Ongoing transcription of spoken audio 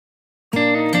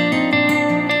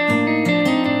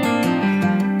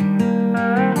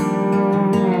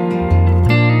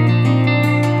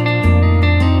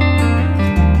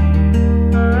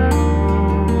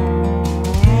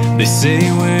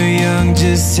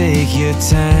just take your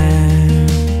time.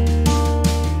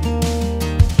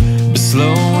 But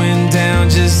slowing down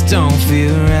just don't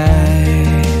feel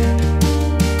right.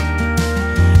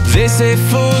 They say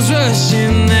fools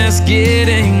rushing, that's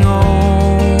getting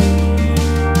old.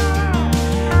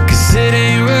 'Cause it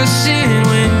ain't rushing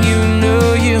when you know.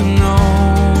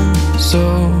 So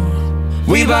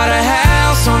we bought a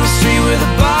house on the street with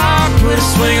a bar, put a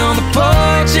swing on the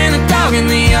porch and a dog in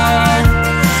the yard.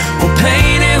 We'll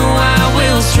paint it while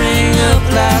we'll string up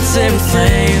lights.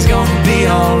 Everything's gonna be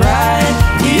alright.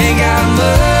 We ain't got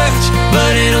much,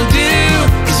 but it'll do,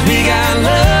 'cause we got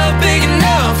love big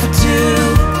enough for two.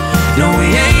 No, we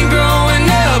ain't growing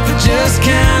up, but just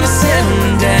kinda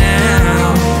settling down.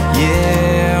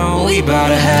 Yeah, we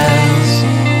bought a house.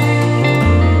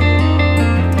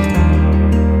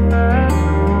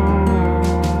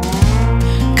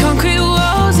 Concrete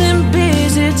walls in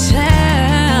busy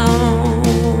towns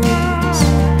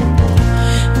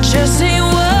just ain't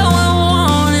what we're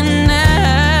wanting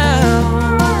now.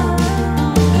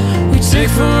 We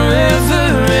take forever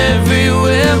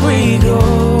everywhere we go.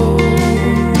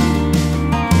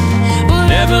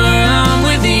 Whenever I'm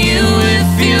with you, it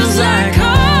feels like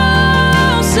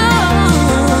home. So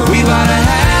we bought a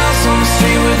house on the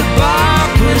street with a bar,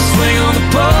 put a swing on the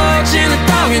porch and a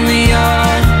dog in the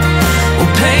yard.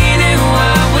 We'll paint it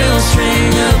while we'll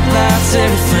string up lights.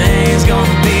 Everything's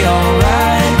gonna be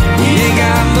alright. We ain't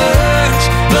got much,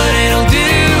 but it'll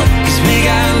do, 'cause we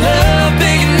got love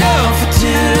big enough for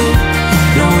two.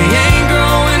 No, we ain't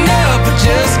growing up, but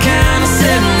just kinda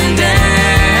settling down.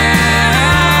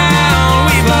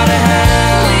 We bought a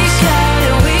house. We got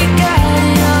it,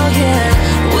 oh yeah.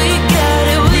 We got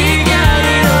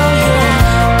it, oh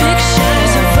yeah.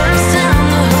 Pictures of us down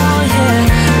the hall, yeah.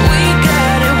 We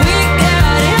got it,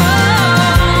 oh.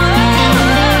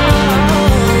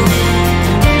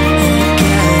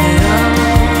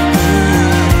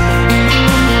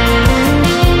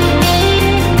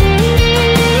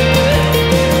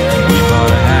 We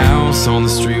bought a house on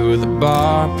the street with a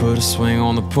bar, put a swing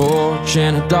on the porch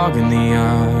and a dog in the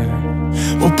yard.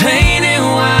 We'll paint it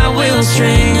while we'll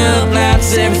string up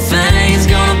lights. Everything's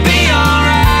gonna be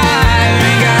alright. We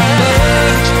ain't got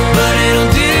much, but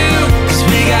it'll do, 'cause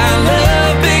we got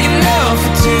love big enough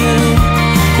for two.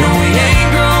 No, we ain't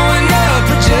growing up,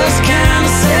 but just kinda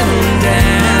settling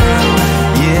down.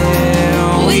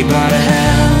 Yeah, we bought a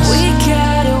house. We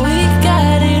got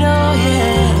it, oh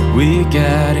yeah. We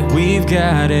got it, we've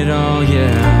got it all,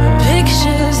 yeah.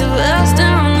 Pictures of us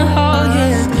down the hall,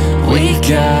 yeah. We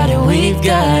got